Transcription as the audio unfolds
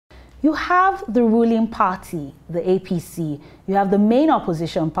You have the ruling party, the APC, you have the main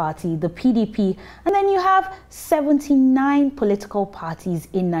opposition party, the PDP, and then you have 79 political parties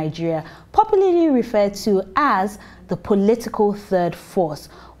in Nigeria, popularly referred to as the political third force.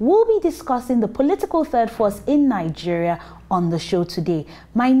 We'll be discussing the political third force in Nigeria on the show today.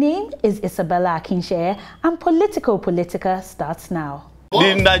 My name is Isabella Akinseye, and Politico Politica starts now.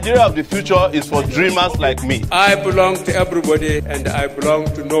 The Nigeria of the future is for dreamers like me. I belong to everybody and I belong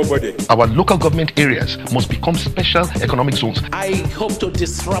to nobody. Our local government areas must become special economic zones. I hope to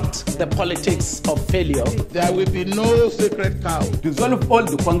disrupt the politics of failure. There will be no sacred cow. Dissolve all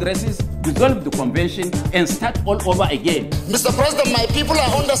the congresses, dissolve the convention, and start all over again. Mr. President, my people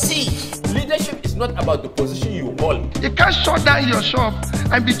are under siege. Leadership is not about the position you hold. You can't shut down your shop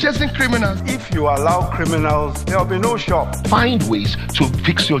and be chasing criminals. If you allow criminals, there will be no shop. Find ways to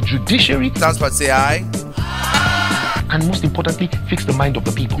fix your judiciary. Transport say aye. And most importantly, fix the mind of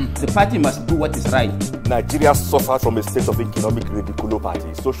the people. The party must do what is right. Nigeria suffers from a state of economic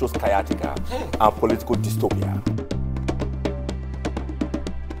ridiculopathy, social sciatica, and political dystopia.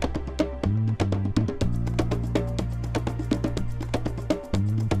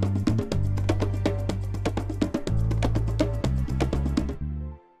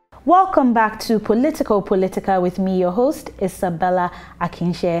 Welcome back to Politico Politica with me, your host, Isabella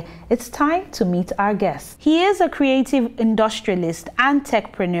Akinseye. It's time to meet our guest. He is a creative industrialist and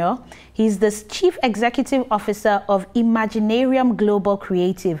techpreneur. He's the Chief Executive Officer of Imaginarium Global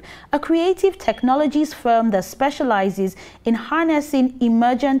Creative, a creative technologies firm that specializes in harnessing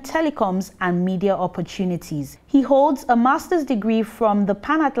emergent telecoms and media opportunities. He holds a master's degree from the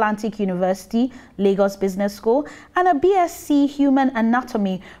Pan-Atlantic University, Lagos Business School, and a BSc Human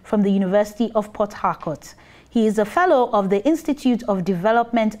Anatomy from the University of Port Harcourt. He is a fellow of the Institute of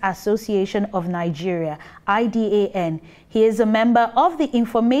Development Association of Nigeria, IDAN. He is a member of the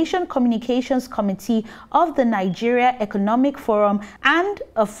Information Communications Committee of the Nigeria Economic Forum and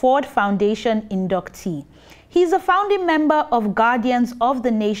a Ford Foundation inductee. He is a founding member of Guardians of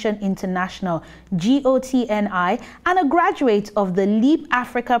the Nation International, GOTNI, and a graduate of the LEAP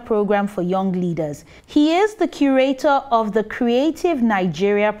Africa Program for Young Leaders. He is the curator of the Creative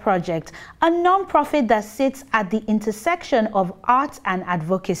Nigeria Project, a non-profit that sits at the intersection of art and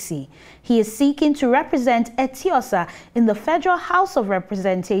advocacy. He is seeking to represent Eti-Osa in the Federal House of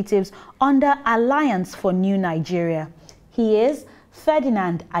Representatives under Alliance for New Nigeria. He is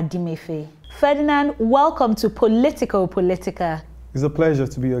Ferdinand Adimefe. Ferdinand, welcome to Politico Politica. It's a pleasure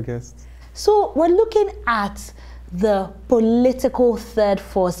to be your guest. So we're looking at the political third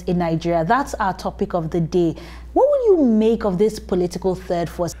force in Nigeria. That's our topic of the day. What will you make of this political third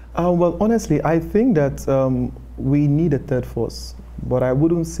force? Well, honestly, I think that we need a third force, but I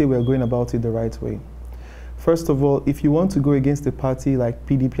wouldn't say we're going about it the right way. First of all, if you want to go against a party like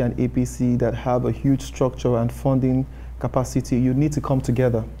PDP and APC that have a huge structure and funding capacity, you need to come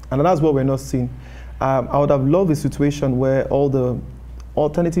together. And that's what we're not seeing. I would have loved a situation where all the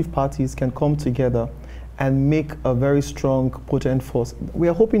alternative parties can come together and make a very strong, potent force. We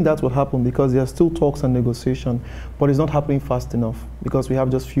are hoping that will happen because there are still talks and negotiation, but it's not happening fast enough because we have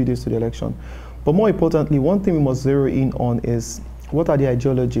just a few days to the election. But more importantly, one thing we must zero in on is what are the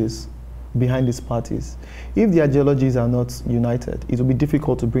ideologies behind these parties. If the ideologies are not united, it will be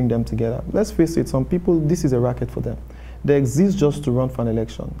difficult to bring them together. Let's face it, some people, this is a racket for them. They exist just to run for an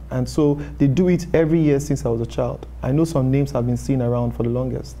election. And so they do it every year since I was a child. I know some names have been seen around for the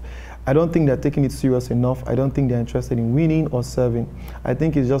longest. I don't think they're taking it serious enough. I don't think they're interested in winning or serving. I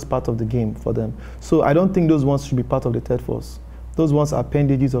think it's just part of the game for them. So I don't think those ones should be part of the third force. Those ones are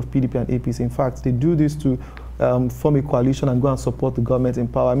appendages of PDP and APC. In fact, they do this to form a coalition and go and support the government in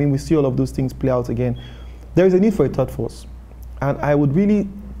power. I mean, we see all of those things play out again. There is a need for a third force. And I would really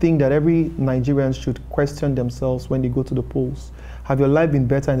think that every Nigerian should question themselves when they go to the polls. Have your life been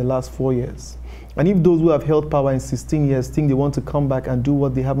better in the last 4 years? And if those who have held power in 16 years think they want to come back and do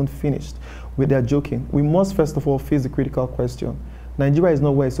what they haven't finished, they're joking. We must first of all face the critical question. Nigeria is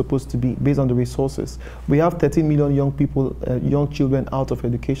not where it's supposed to be based on the resources. We have 13 million young people, young children out of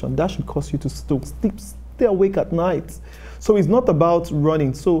education. That should cause you to stay awake at night. So it's not about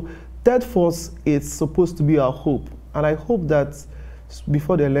running. So third force is supposed to be our hope. And I hope that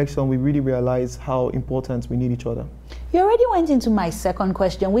before the election, we really realize how important we need each other. You already went into my second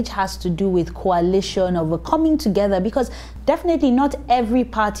question, which has to do with coalition, of coming together, because definitely not every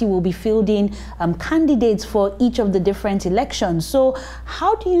party will be fielding candidates for each of the different elections. So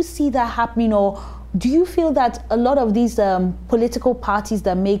how do you see that happening, or do you feel that a lot of these political parties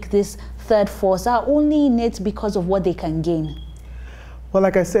that make this third force are only in it because of what they can gain? Well,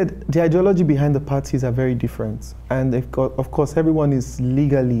 like I said, the ideology behind the parties are very different. And of course, everyone is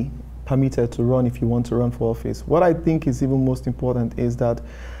legally permitted to run if you want to run for office. What I think is even most important is that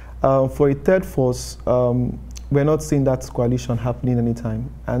for a third force, we're not seeing that coalition happening anytime.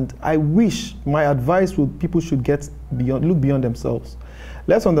 And I wish, my advice would, people should look beyond themselves.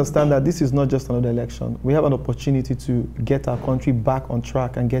 Let's understand that this is not just another election. We have an opportunity to get our country back on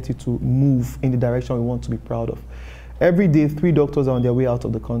track and get it to move in the direction we want to be proud of. Every day, 3 doctors are on their way out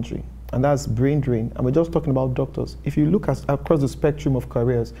of the country. And that's brain drain. And we're just talking about doctors. If you look across the spectrum of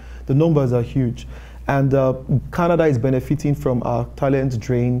careers, the numbers are huge. And Canada is benefiting from our talent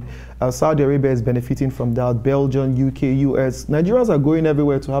drain. Saudi Arabia is benefiting from that. Belgium, UK, US. Nigerians are going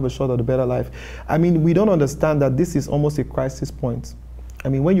everywhere to have a shot at a better life. I mean, we don't understand that this is almost a crisis point. I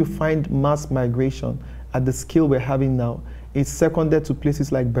mean, when you find mass migration at the scale we're having now, it's seconded to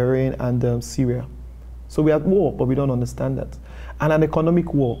places like Bahrain and Syria. So we're at war, but we don't understand that. And an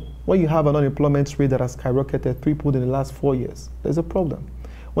economic war. When you have an unemployment rate that has skyrocketed 3-fold in the last 4 years, there's a problem.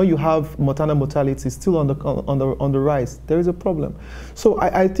 When you have maternal mortality still on the rise, there is a problem. So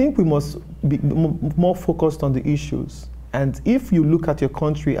I think we must be more focused on the issues. And if you look at your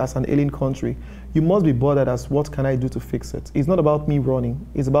country as an ailing country, you must be bothered as what can I do to fix it. It's not about me running.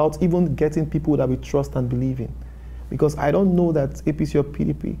 It's about even getting people that we trust and believe in. Because I don't know that APC or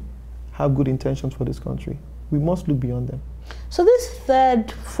PDP have good intentions for this country. We must look beyond them. So this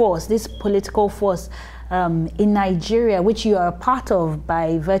third force, this political force in Nigeria, which you are a part of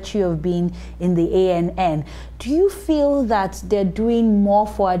by virtue of being in the ANN, do you feel that they're doing more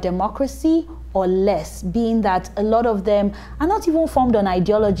for our democracy or less, being that a lot of them are not even formed on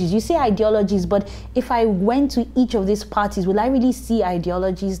ideologies? You say ideologies, but if I went to each of these parties, will I really see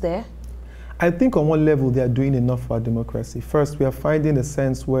ideologies there? I think on one level they are doing enough for our democracy. First, we are finding a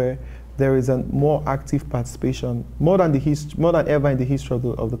sense where there is a more active participation, more than ever in the history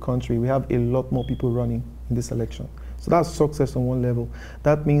of the country. We have a lot more people running in this election. So that's success on one level.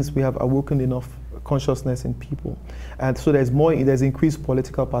 That means we have awoken enough consciousness in people. And so there's increased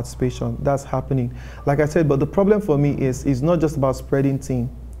political participation. That's happening. Like I said, but the problem for me is not just about spreading team.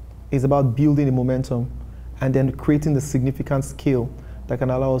 It's about building the momentum and then creating the significant scale that can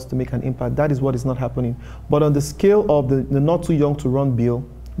allow us to make an impact. That is what is not happening. But on the scale of the not too young to run bill,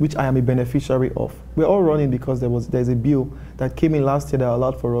 which I am a beneficiary of, we're all running because there's a bill that came in last year that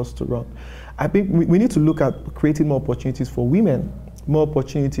allowed for us to run. I think we need to look at creating more opportunities for women, more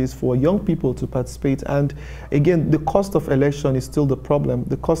opportunities for young people to participate. And again, the cost of election is still the problem.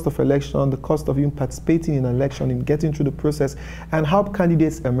 The cost of election, the cost of even participating in an election, in getting through the process, and how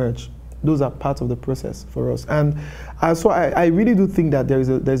candidates emerge. Those are part of the process for us. And so I really do think that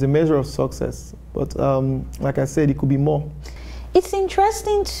there's a measure of success. But like I said, it could be more. It's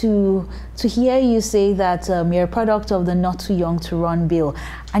interesting to hear you say that you're a product of the not too young to run bill,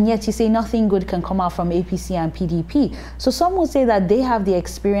 and yet you say nothing good can come out from APC and PDP. So some will say that they have the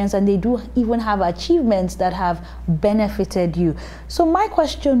experience and they do even have achievements that have benefited you. So my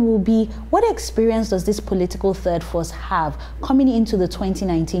question will be, what experience does this political third force have coming into the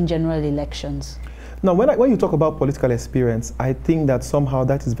 2019 general elections? Now, when you talk about political experience, I think that somehow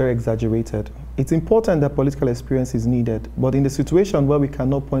that is very exaggerated. It's important that political experience is needed, but in the situation where we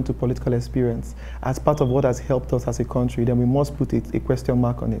cannot point to political experience as part of what has helped us as a country, then we must put a question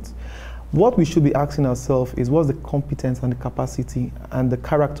mark on it. What we should be asking ourselves is, what's the competence and the capacity and the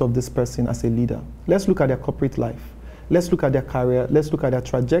character of this person as a leader? Let's look at their corporate life. Let's look at their career. Let's look at their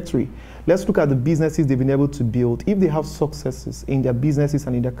trajectory. Let's look at the businesses they've been able to build. If they have successes in their businesses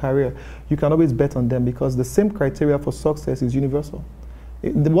and in their career, you can always bet on them, because the same criteria for success is universal.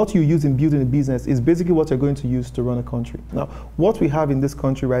 What you use in building a business is basically what you're going to use to run a country. Now, what we have in this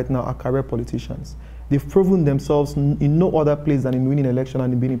country right now are career politicians. They've proven themselves in no other place than in winning election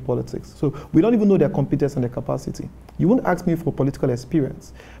and in being in politics. So we don't even know their competence and their capacity. You won't ask me for political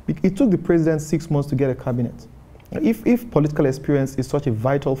experience. It took the president 6 months to get a cabinet. If political experience is such a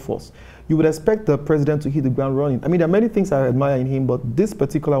vital force, you would expect the president to hit the ground running. I mean, there are many things I admire in him, but this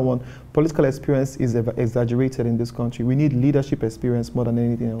particular one, political experience, is exaggerated in this country. We need leadership experience more than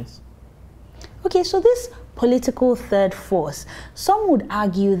anything else. Okay, so this political third force, some would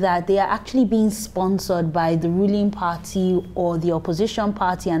argue that they are actually being sponsored by the ruling party or the opposition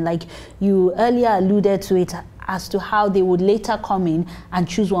party, and like you earlier alluded to it, as to how they would later come in and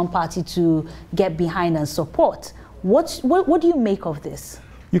choose one party to get behind and support. What do you make of this?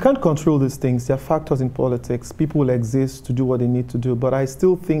 You can't control these things. There are factors in politics. People will exist to do what they need to do, but I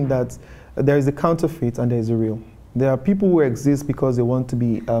still think that there is a counterfeit and there is a real. There are people who exist because they want to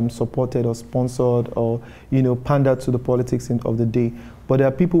be supported or sponsored or, pander to the politics of the day. But there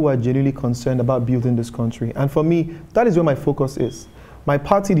are people who are genuinely concerned about building this country. And for me, that is where my focus is. My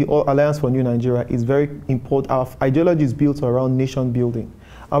party, the Alliance for New Nigeria, is very important. Our ideology is built around nation building.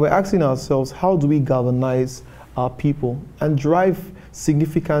 And we're asking ourselves, how do we galvanize our people and drive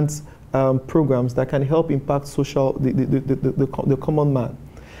significant programs that can help impact the common man?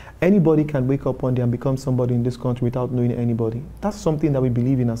 Anybody can wake up one day and become somebody in this country without knowing anybody. That's something that we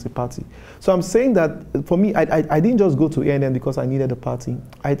believe in as a party. So I'm saying that for me, I didn't just go to ANN because I needed a party.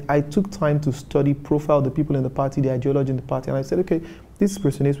 I took time to study, profile the people in the party, the ideology in the party, and I said, okay, this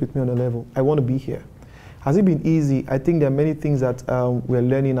resonates with me on a level. I want to be here. Has it been easy? I think there are many things that we're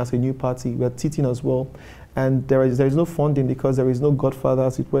learning as a new party. We're teaching as well. And there is no funding because there is no godfather,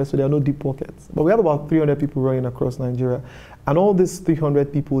 as it were, so there are no deep pockets. But we have about 300 people running across Nigeria. And all these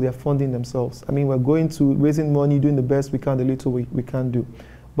 300 people, they're funding themselves. I mean, we're going to raising money, doing the best we can, the little we can do.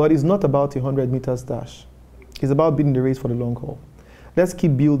 But it's not about a 100-meter dash. It's about being in the race for the long haul. Let's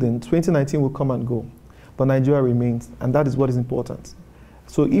keep building. 2019 will come and go, but Nigeria remains, and that is what is important.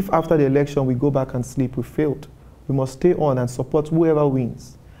 So if after the election we go back and sleep, we failed, we must stay on and support whoever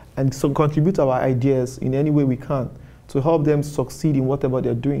wins, and so contribute our ideas in any way we can to help them succeed in whatever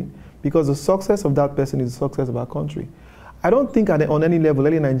they're doing. Because the success of that person is the success of our country. I don't think on any level,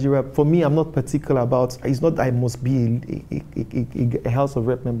 in Nigeria, for me, I'm not particular about, it's not that I must be a House of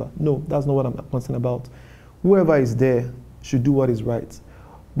Rep member. No, that's not what I'm concerned about. Whoever is there should do what is right.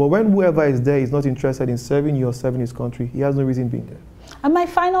 But when whoever is there is not interested in serving you or serving his country, he has no reason being there. And my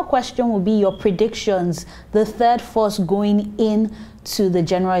final question will be your predictions, the third force going into the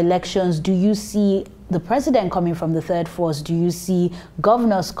general elections. Do you see the president coming from the third force? Do you see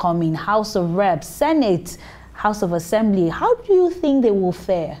governors coming, House of Reps, Senate, House of Assembly? How do you think they will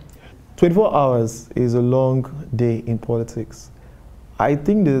fare? 24 hours is a long day in politics. I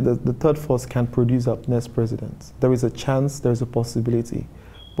think the third force can produce our next president. There is a chance, there is a possibility.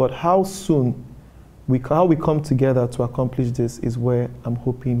 But how soon, how we come together to accomplish this is where I'm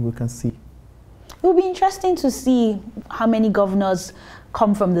hoping we can see. It will be interesting to see how many governors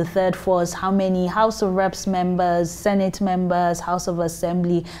come from the third force, how many House of Reps members, Senate members, House of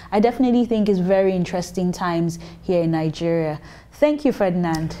Assembly. I definitely think it's very interesting times here in Nigeria. Thank you,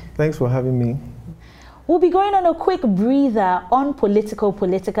 Ferdinand. Thanks for having me. We'll be going on a quick breather on Politico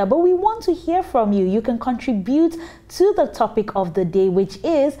Politica, but we want to hear from you. You can contribute to the topic of the day, which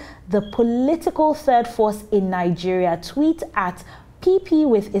is the political third force in Nigeria. Tweet at PP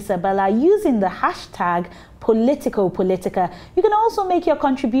with Isabella using the hashtag Politico Politica. You can also make your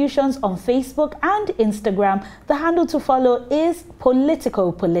contributions on Facebook and Instagram. The handle to follow is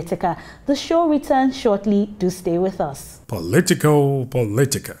Politico Politica. The show returns shortly. Do stay with us. Politico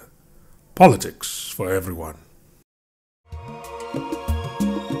Politica. Politics for everyone.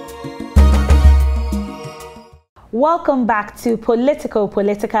 Welcome back to Politico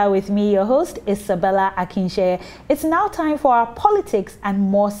Politica with me, your host, Isabella Akinseye. It's now time for our politics and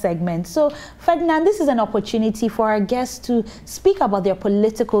more segments. So, Ferdinand, this is an opportunity for our guests to speak about their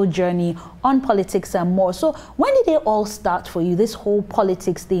political journey on politics and more. So, when did it all start for you, this whole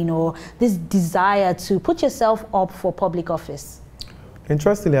politics thing or this desire to put yourself up for public office?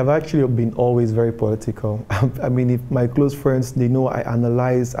 Interestingly, I've actually been always very political. I mean, if my close friends, they know I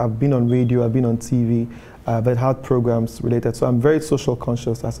analyze, I've been on radio, I've been on TV, I've had programs related. So I'm very social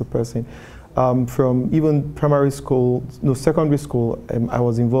conscious as a person. From even primary school, no, secondary school, I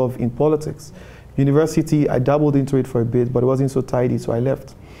was involved in politics. University, I dabbled into it for a bit, but it wasn't so tidy, so I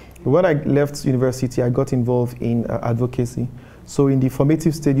left. When I left university, I got involved in advocacy. So in the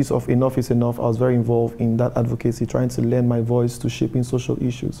formative stages of Enough is Enough, I was very involved in that advocacy, trying to lend my voice to shaping social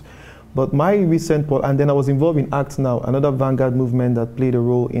issues. But my recent, and then I was involved in ACT Now, another vanguard movement that played a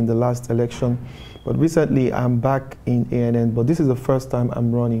role in the last election. But recently, I'm back in ANN, but this is the first time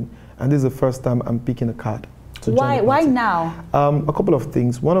I'm running, and this is the first time I'm picking a card. Why now? A couple of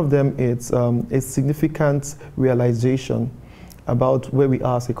things. One of them is a significant realization about where we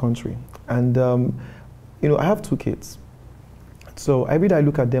are as a country. And, you know, I have 2 kids. So every day I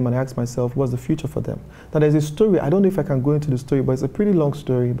look at them and I ask myself, what's the future for them? Now there's a story, I don't know if I can go into the story, but it's a pretty long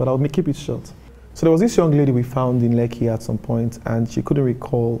story, but I'll keep it short. So there was this young lady we found in Lekki at some point, and she couldn't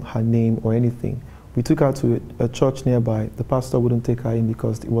recall her name or anything. We took her to a church nearby. The pastor wouldn't take her in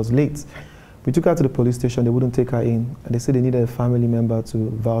because it was late. We took her to the police station, they wouldn't take her in, and they said they needed a family member to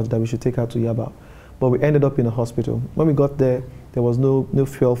vouch that we should take her to Yaba. But we ended up in a hospital. When we got there was no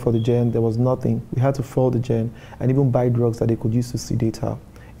fuel for the gen, there was nothing. We had to follow the gen and even buy drugs that they could use to sedate her.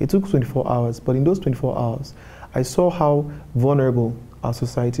 It took 24 hours, but in those 24 hours, I saw how vulnerable our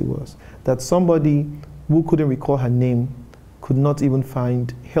society was. That somebody who couldn't recall her name could not even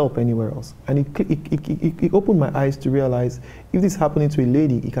find help anywhere else. And it opened my eyes to realize if this is happening to a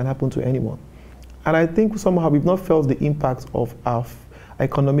lady, it can happen to anyone. And I think somehow we've not felt the impact of our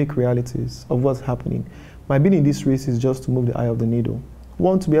economic realities of what's happening. My being in this race is just to move the eye of the needle.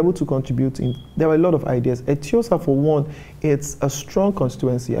 want to be able to contribute in. There are a lot of ideas. Eti-Osa, for one, it's a strong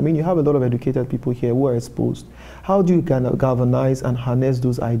constituency. I mean, you have a lot of educated people here who are exposed. How do you galvanize and harness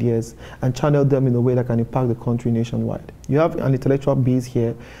those ideas and channel them in a way that can impact the country nationwide? You have an intellectual base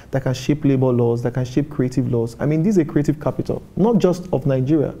here that can shape labor laws, that can shape creative laws. I mean, this is a creative capital, not just of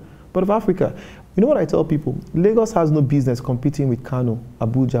Nigeria, but of Africa. You know what I tell people? Lagos has no business competing with Kano,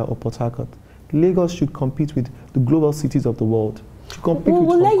 Abuja, or Port Harcourt. Lagos should compete with the global cities of the world.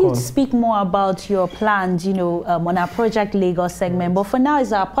 We'll let you speak more about your plans, you know, on our Project Lagos segment. But for now,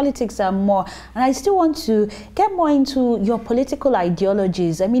 it's our politics are more. And I still want to get more into your political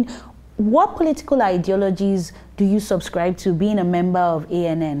ideologies. I mean, what political ideologies do you subscribe to, being a member of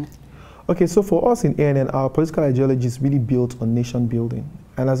ANN? Okay, so for us in ANN, our political ideology is really built on nation building.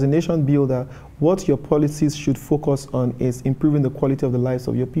 And as a nation builder, what your policies should focus on is improving the quality of the lives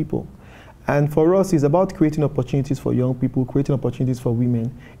of your people. And for us, it's about creating opportunities for young people, creating opportunities for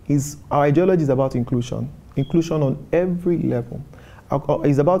women. Our ideology is about inclusion on every level.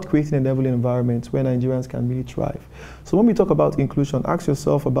 It's about creating an enabling environment where Nigerians can really thrive. So when we talk about inclusion, ask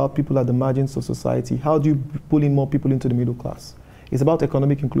yourself about people at the margins of society. How do you pull in more people into the middle class? It's about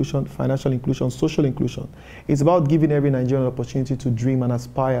economic inclusion, financial inclusion, social inclusion. It's about giving every Nigerian an opportunity to dream and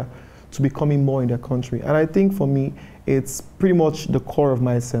aspire to becoming more in their country. And I think for me, it's pretty much the core of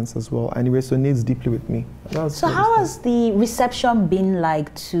my essence as well, and it resonates deeply with me. So how has the reception been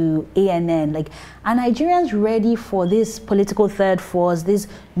like to ANN? Like, are Nigerians ready for this political third force, these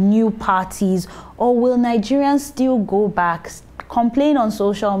new parties, or will Nigerians still go back, complain on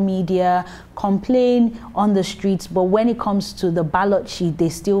social media, complain on the streets, but when it comes to the ballot sheet, they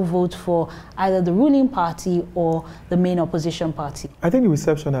still vote for either the ruling party or the main opposition party? I think the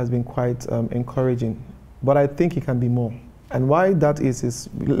reception has been quite encouraging, but I think it can be more. And why that is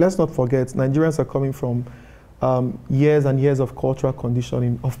let's not forget, Nigerians are coming from years and years of cultural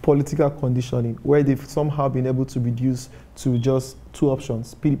conditioning, of political conditioning, where they've somehow been able to reduce to just two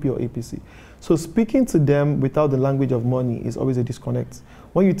options, PDP or APC. So speaking to them without the language of money is always a disconnect.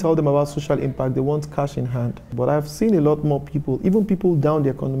 When you tell them about social impact, they want cash in hand. But I've seen a lot more people, even people down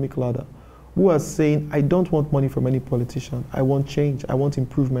the economic ladder, who are saying, I don't want money from any politician. I want change. I want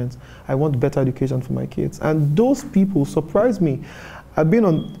improvement. I want better education for my kids. And those people surprise me. I've been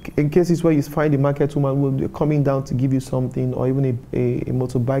in cases where you find a market woman who will be coming down to give you something, or even a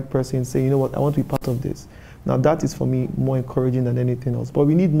motorbike person saying, you know what, I want to be part of this. Now that is for me more encouraging than anything else. But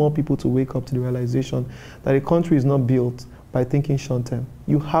we need more people to wake up to the realization that a country is not built by thinking short term.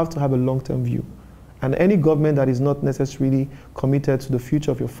 You have to have a long-term view. And any government that is not necessarily committed to the future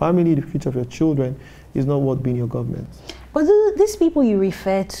of your family, the future of your children, is not worth being your government. But these people you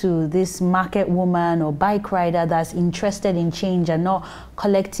refer to, this market woman or bike rider that's interested in change and not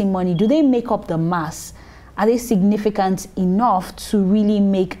collecting money, do they make up the mass? Are they significant enough to really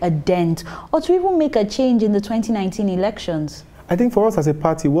make a dent or to even make a change in the 2019 elections? I think for us as a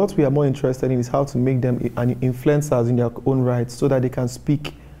party, what we are more interested in is how to make them influencers in their own right so that they can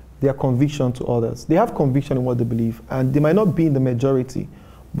speak their conviction to others. They have conviction in what they believe, and they might not be in the majority,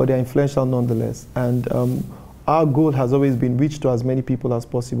 but they're influential nonetheless. And our goal has always been reach to as many people as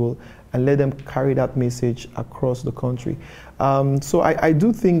possible and let them carry that message across the country. So I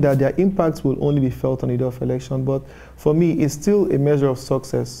do think that their impacts will only be felt on the day of election, but for me, it's still a measure of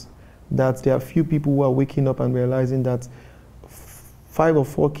success that there are few people who are waking up and realizing that 5 or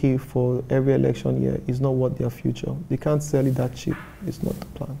 4K for every election year is not what their future. They can't sell it that cheap. It's not the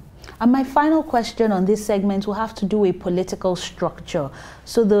plan. And my final question on this segment will have to do with political structure.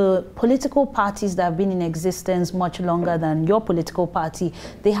 So the political parties that have been in existence much longer than your political party,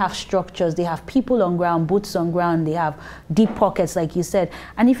 they have structures, they have people on ground, boots on ground, they have deep pockets, like you said.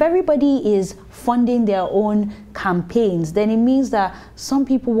 And if everybody is funding their own campaigns, then it means that some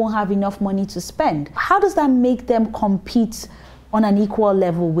people won't have enough money to spend. How does that make them compete on an equal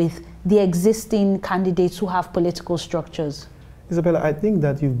level with the existing candidates who have political structures? Isabella, I think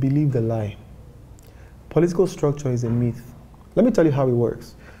that you've believed a lie. Political structure is a myth. Let me tell you how it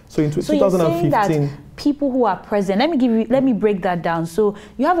works. So in 2015, you're saying that people who are present, let me break that down. So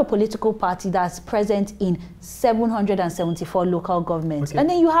you have a political party that's present in 774 local governments. Okay. And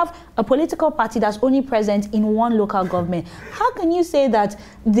then you have a political party that's only present in one local government. How can you say that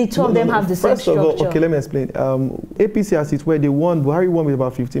the two of them have the same structure? First of all, okay, let me explain. APC has it where they won, Buhari won with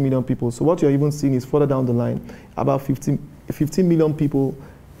about 15 million people. So what you're even seeing is further down the line, about 15 million people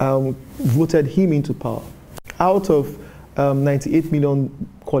voted him into power. Out of 98 million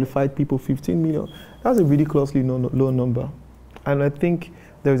qualified people, 15 million. That's a ridiculously low number. And I think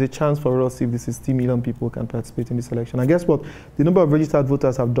there is a chance for us if the 60 million people can participate in this election. And guess what? The number of registered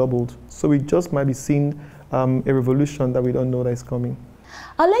voters have doubled. So we just might be seeing a revolution that we don't know that is coming.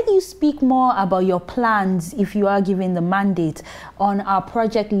 I'll let you speak more about your plans if you are given the mandate on our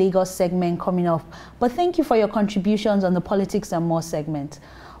Project Lagos segment coming up. But thank you for your contributions on the Politics and More segment.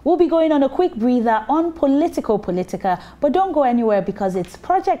 We'll be going on a quick breather on Politico Politica, but don't go anywhere because it's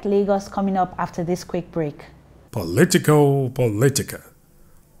Project Lagos coming up after this quick break. Politico Politica.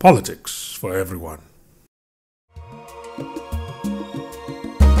 Politics for everyone.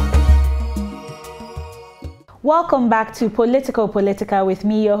 Welcome back to Politico Politica with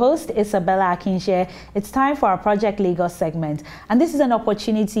me, your host, Isabella Akinseye. It's time for our Project Lagos segment. And this is an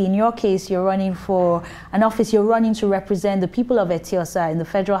opportunity. In your case, you're running for an office. You're running to represent the people of Eti-Osa in the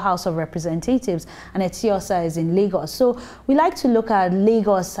Federal House of Representatives. And Eti-Osa is in Lagos. So we like to look at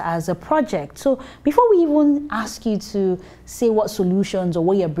Lagos as a project. So before we even ask you to say what solutions or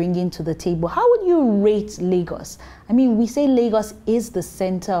what you're bringing to the table, how would you rate Lagos? I mean, we say Lagos is the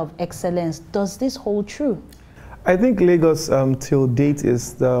center of excellence. Does this hold true? I think Lagos till date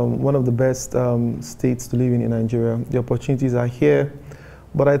is one of the best states to live in Nigeria. The opportunities are here,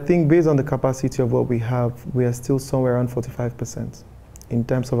 but I think based on the capacity of what we have, we are still somewhere around 45% in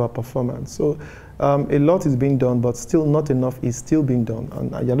terms of our performance. So a lot is being done, but still not enough is still being done.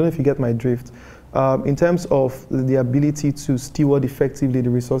 And I don't know if you get my drift. In terms of the ability to steward effectively the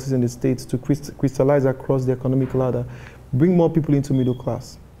resources in the states to crystallize across the economic ladder, bring more people into middle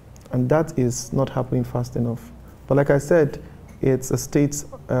class. And that is not happening fast enough. But like I said, it's a state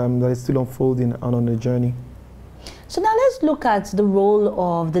that is still unfolding and on a journey. So now let's look at the role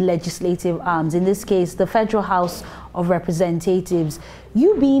of the legislative arms, in this case, the Federal House of Representatives.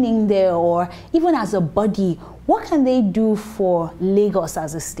 You being in there, or even as a body, what can they do for Lagos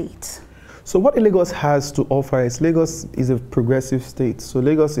as a state? So what Lagos has to offer is Lagos is a progressive state. So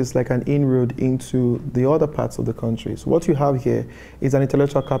Lagos is like an inroad into the other parts of the country. So what you have here is an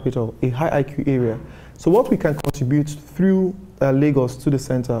intellectual capital, a high IQ area. So what we can contribute through Lagos to the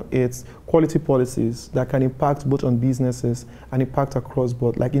center is quality policies that can impact both on businesses and impact across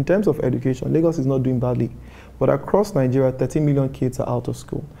board. Like in terms of education, Lagos is not doing badly. But across Nigeria, 13 million kids are out of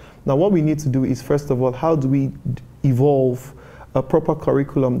school. Now what we need to do is, first of all, how do we evolve a proper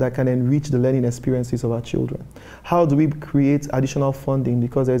curriculum that can enrich the learning experiences of our children? How do we create additional funding?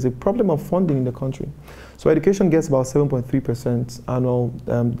 Because there is a problem of funding in the country. So education gets about 7.3% annual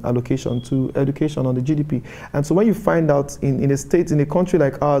allocation to education on the GDP. And so when you find out in a state, in a country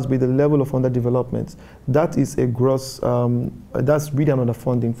like ours with the level of underdevelopment, that is a gross, that's really another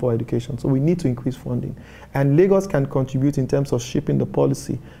funding for education. So we need to increase funding. And Lagos can contribute in terms of shaping the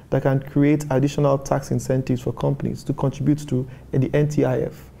policy that can create additional tax incentives for companies to contribute to the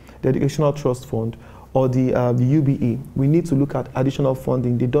NTIF, the Educational Trust Fund, or the UBE. We need to look at additional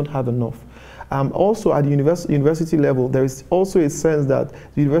funding. They don't have enough. Also at the university level, there is also a sense that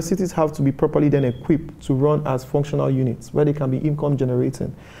the universities have to be properly then equipped to run as functional units where they can be income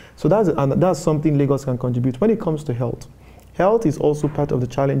generating. So that's something Lagos can contribute. When it comes to health, health is also part of the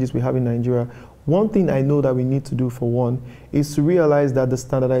challenges we have in Nigeria. One thing I know that we need to do, for one, is to realize that the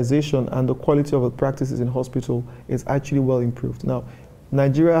standardization and the quality of the practices in hospital is actually well improved. Now,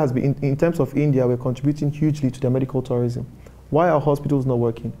 Nigeria has been, in terms of India, we're contributing hugely to their medical tourism. Why are hospitals not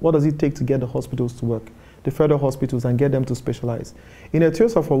working? What does it take to get the hospitals to work, the federal hospitals, and get them to specialize? In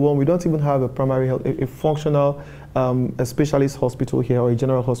Eti-Osa, for one, we don't even have a primary health, a functional a specialist hospital here, or a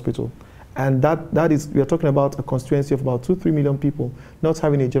general hospital. And that is, we are talking about a constituency of about 2-3 million people not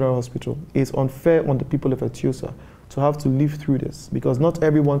having a general hospital. It's unfair on the people of Eti-Osa to have to live through this, because not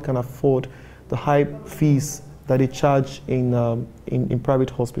everyone can afford the high fees that they charge in private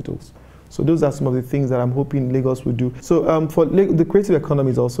hospitals. So those are some of the things that I'm hoping Lagos will do. So for the creative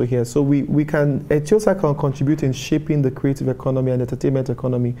economy is also here. So Eti-Osa can contribute in shaping the creative economy and entertainment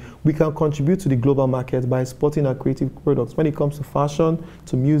economy. We can contribute to the global market by exporting our creative products when it comes to fashion,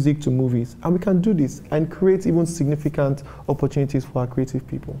 to music, to movies. And we can do this and create even significant opportunities for our creative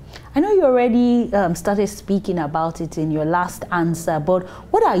people. I know you already started speaking about it in your last answer, but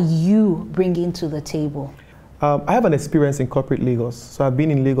what are you bringing to the table? I have an experience in corporate Lagos. So I've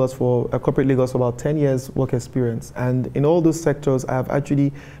been in Lagos for corporate Lagos for about 10 years work experience. And in all those sectors, I have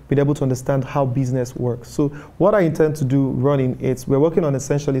actually been able to understand how business works. So what I intend to do running is, we're working on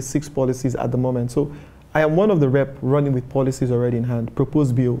essentially 6 policies at the moment. So I am one of the rep running with policies already in hand,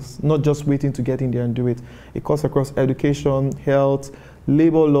 proposed bills, not just waiting to get in there and do it. It cuts across education, health,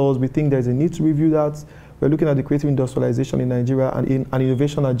 labor laws. We think there's a need to review that. We're looking at the creative industrialization in Nigeria and an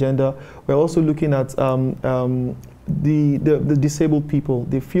innovation agenda. We're also looking at the disabled people.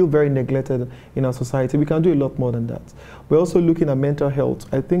 They feel very neglected in our society. We can do a lot more than that. We're also looking at mental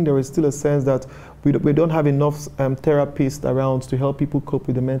health. I think there is still a sense that we don't have enough therapists around to help people cope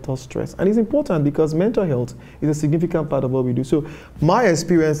with the mental stress. And it's important because mental health is a significant part of what we do. So my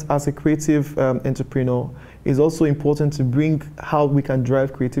experience as a creative entrepreneur is also important to bring how we can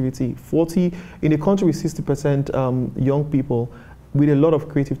drive creativity. In a country with 60% young people, with a lot of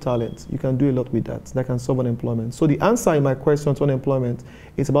creative talent, you can do a lot with that can solve unemployment. So the answer in my question to unemployment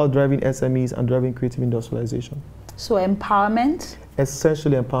is about driving SMEs and driving creative industrialization. So empowerment?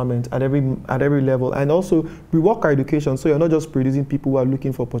 Essentially empowerment at every level. And also rework our education, so you're not just producing people who are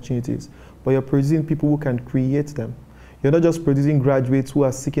looking for opportunities, but you're producing people who can create them. You're not just producing graduates who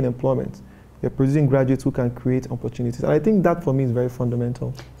are seeking employment. You're producing graduates who can create opportunities. And I think that for me is very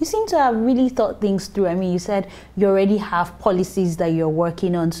fundamental. You seem to have really thought things through. I mean, you said you already have policies that you're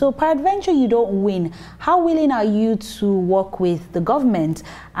working on. So peradventure you don't win, how willing are you to work with the government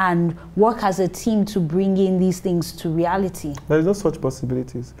and work as a team to bring in these things to reality? There is no such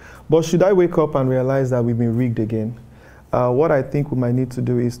possibilities. But should I wake up and realize that we've been rigged again? What I think we might need to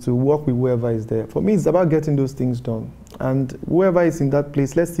do is to work with whoever is there. For me, it's about getting those things done. And whoever is in that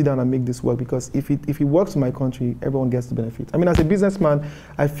place, let's sit down and make this work, because if it works in my country, everyone gets the benefit. I mean, as a businessman,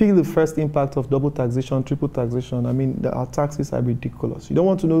 I feel the first impact of double taxation, triple taxation. I mean, our taxes are ridiculous. You don't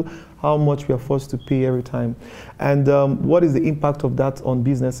want to know how much we are forced to pay every time. And what is the impact of that on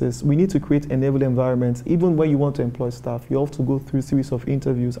businesses? We need to create enabling environments. Even when you want to employ staff, you have to go through a series of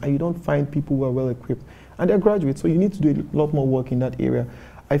interviews, and you don't find people who are well equipped. And they're graduates, so you need to do a lot more work in that area.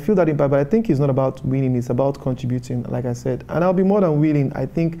 I feel that impact, but I think it's not about winning, it's about contributing, like I said. And I'll be more than willing. I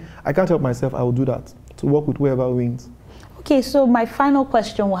think I can't help myself, I will do that, to work with whoever wins. Okay, so my final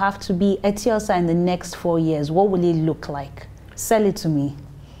question will have to be Eti-Osa in the next 4 years. What will it look like? Sell it to me.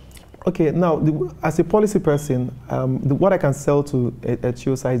 Okay, now, as a policy person, what I can sell to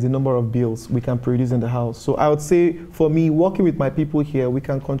Eti-Osa is the number of bills we can produce in the House. So I would say, for me, working with my people here, we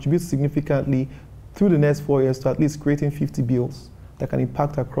can contribute significantly through the next 4 years to at least creating 50 bills that can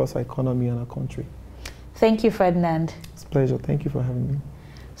impact across our economy and our country. Thank you, Ferdinand. It's a pleasure. Thank you for having me.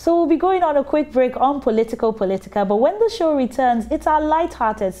 So we'll be going on a quick break on Politico Politica, but when the show returns, it's our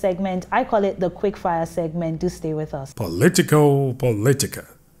light-hearted segment. I call it the Quickfire segment. Do stay with us. Politico Politica.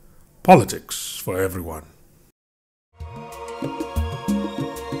 Politics for everyone.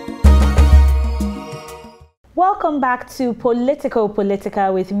 Welcome back to Politico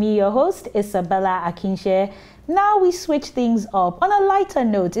Politica with me, your host, Isabella Akinseye. Now we switch things up. On a lighter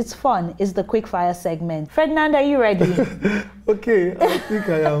note, it's fun. It's the Quickfire segment. Ferdinand, are you ready? Okay, I think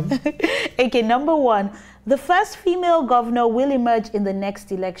I am. Okay, number one. The first female governor will emerge in the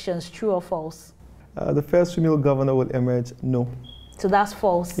next elections. True or false? The first female governor will emerge. No. So that's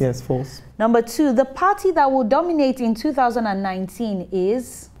false? Yes, false. Number two. The party that will dominate in 2019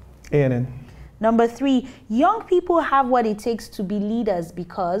 is? ANN. Number three, young people have what it takes to be leaders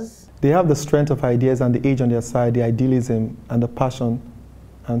because? They have the strength of ideas and the age on their side, the idealism and the passion,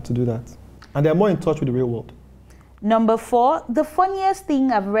 and to do that. And they're more in touch with the real world. Number four, the funniest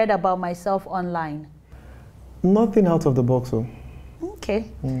thing I've read about myself online? Nothing out of the box, though. Okay.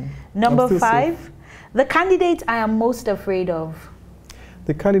 Number five, the candidate I am most afraid of?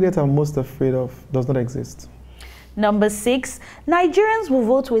 The candidate I'm most afraid of does not exist. Number six, Nigerians will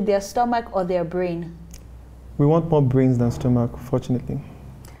vote with their stomach or their brain? We want more brains than stomach, fortunately.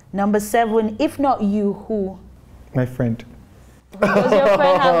 Number seven, if not you, who? My friend. Does your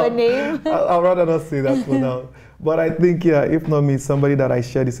friend have a name? I'd rather not say that for now. But I think, yeah, if not me, somebody that I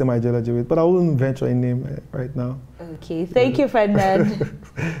share the same ideology with. But I wouldn't venture a name right now. Okay, thank you, Ferdinand.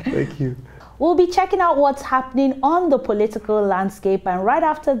 Thank you. We'll be checking out what's happening on the political landscape, and right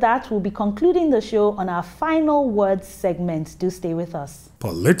after that, we'll be concluding the show on our final words segment. Do stay with us.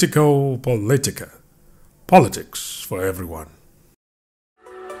 Politico Politica. Politics for everyone.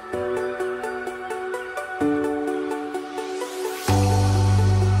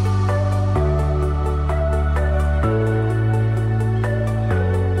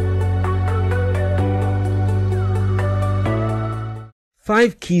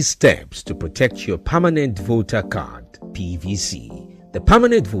 Five key steps to protect your permanent voter card, PVC. The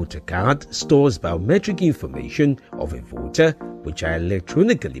permanent voter card stores biometric information of a voter which are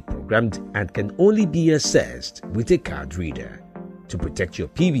electronically programmed and can only be accessed with a card reader. To protect your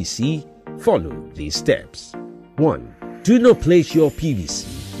PVC, follow these steps. 1. Do not place your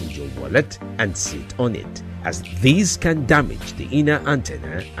PVC in your wallet and sit on it, as these can damage the inner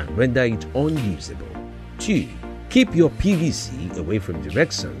antenna and render it unusable. 2. Keep your PVC away from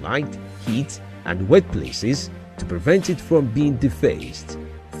direct sunlight, heat, and wet places to prevent it from being defaced.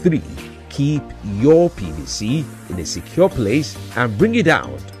 3. keep your PVC in a secure place and bring it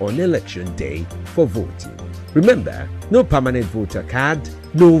out on election day for voting. Remember, no permanent voter card,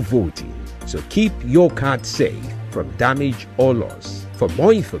 no voting. So keep your card safe from damage or loss. For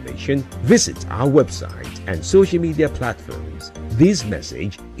more information, visit our website and social media platforms. This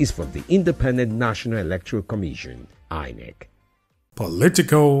message is from the Independent National Electoral Commission, INEC.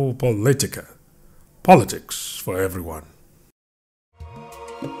 Politico Politica. Politics for everyone.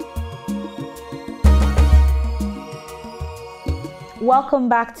 Welcome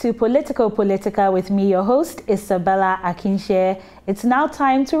back to Politico Politica with me, your host, Isabella Akinseye. It's now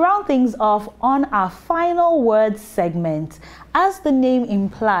time to round things off on our final words segment. As the name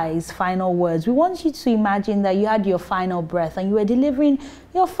implies, final words, we want you to imagine that you had your final breath and you were delivering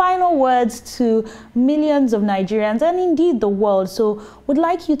your final words to millions of Nigerians and indeed the world. So we'd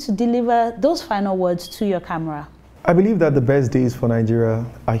like you to deliver those final words to your camera. I believe that the best days for Nigeria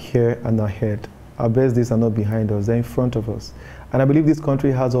are here and ahead. Our best days are not behind us, they're in front of us. And I believe this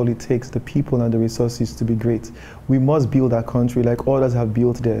country has all it takes, the people and the resources to be great. We must build our country like others have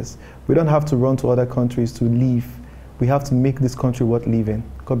built theirs. We don't have to run to other countries to live. We have to make this country worth living.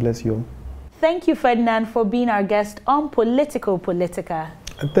 God bless you all. Thank you, Ferdinand, for being our guest on Politico Politica.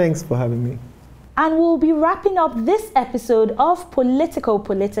 And thanks for having me. And we'll be wrapping up this episode of Politico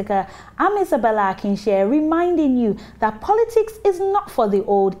Politica. I'm Isabella Akinseye, reminding you that politics is not for the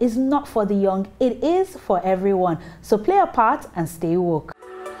old, is not for the young, it is for everyone. So play a part and stay woke.